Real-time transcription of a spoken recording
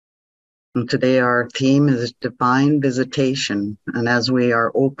And today our theme is divine visitation. And as we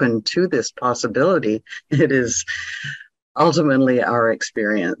are open to this possibility, it is ultimately our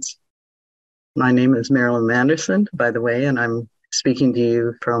experience. My name is Marilyn Manderson, by the way, and I'm speaking to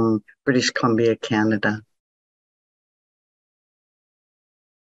you from British Columbia, Canada.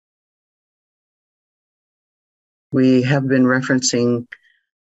 We have been referencing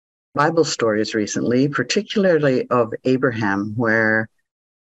Bible stories recently, particularly of Abraham, where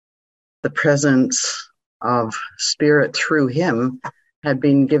the presence of Spirit through him had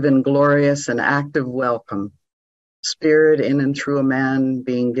been given glorious and active welcome. Spirit in and through a man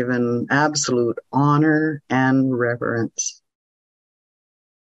being given absolute honor and reverence.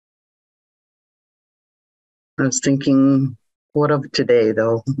 I was thinking, what of today,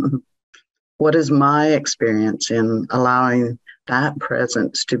 though? What is my experience in allowing that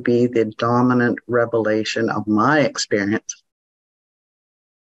presence to be the dominant revelation of my experience?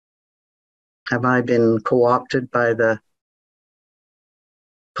 Have I been co-opted by the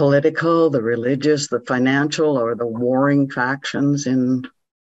political, the religious, the financial, or the warring factions in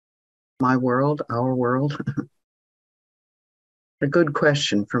my world, our world? A good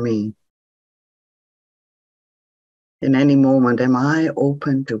question for me. In any moment, am I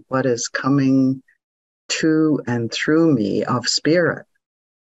open to what is coming to and through me of spirit?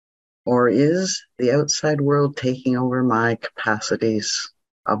 Or is the outside world taking over my capacities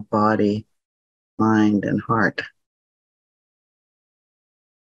of body, mind, and heart?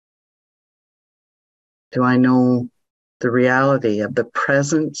 Do I know the reality of the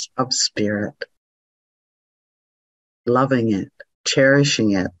presence of spirit, loving it,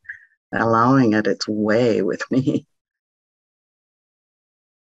 cherishing it, allowing it its way with me?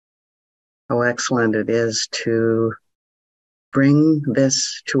 How excellent it is to bring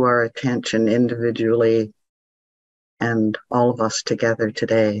this to our attention individually and all of us together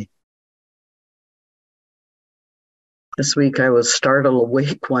today. This week I was startled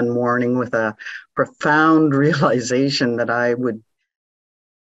awake one morning with a profound realization that I would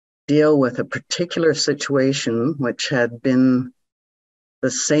deal with a particular situation which had been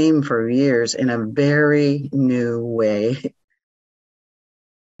the same for years in a very new way.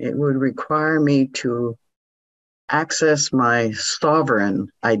 It would require me to access my sovereign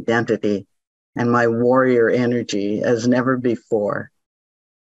identity and my warrior energy as never before.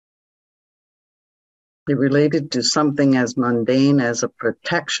 It related to something as mundane as a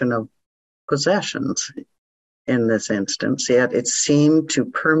protection of possessions in this instance, yet it seemed to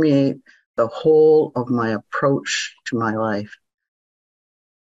permeate the whole of my approach to my life.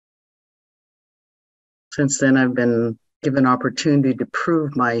 Since then, I've been given opportunity to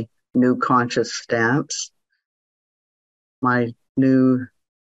prove my new conscious stance, my new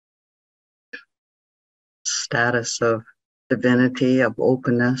status of divinity, of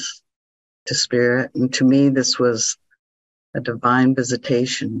openness to spirit. And to me, this was a divine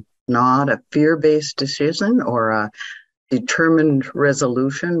visitation, not a fear-based decision or a determined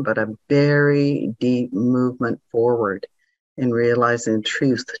resolution, but a very deep movement forward in realizing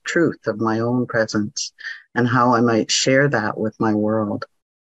the truth of my own presence and how I might share that with my world.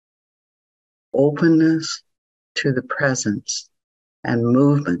 Openness to the presence and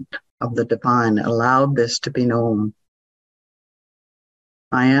movement of the divine allowed this to be known.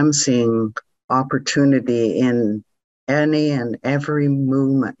 I am seeing opportunity in any and every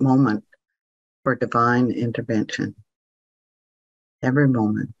moment for divine intervention. Every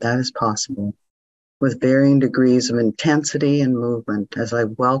moment that is possible, with varying degrees of intensity and movement, as I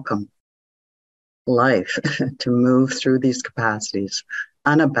welcome life to move through these capacities,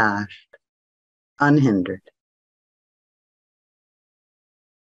 unabashed, unhindered,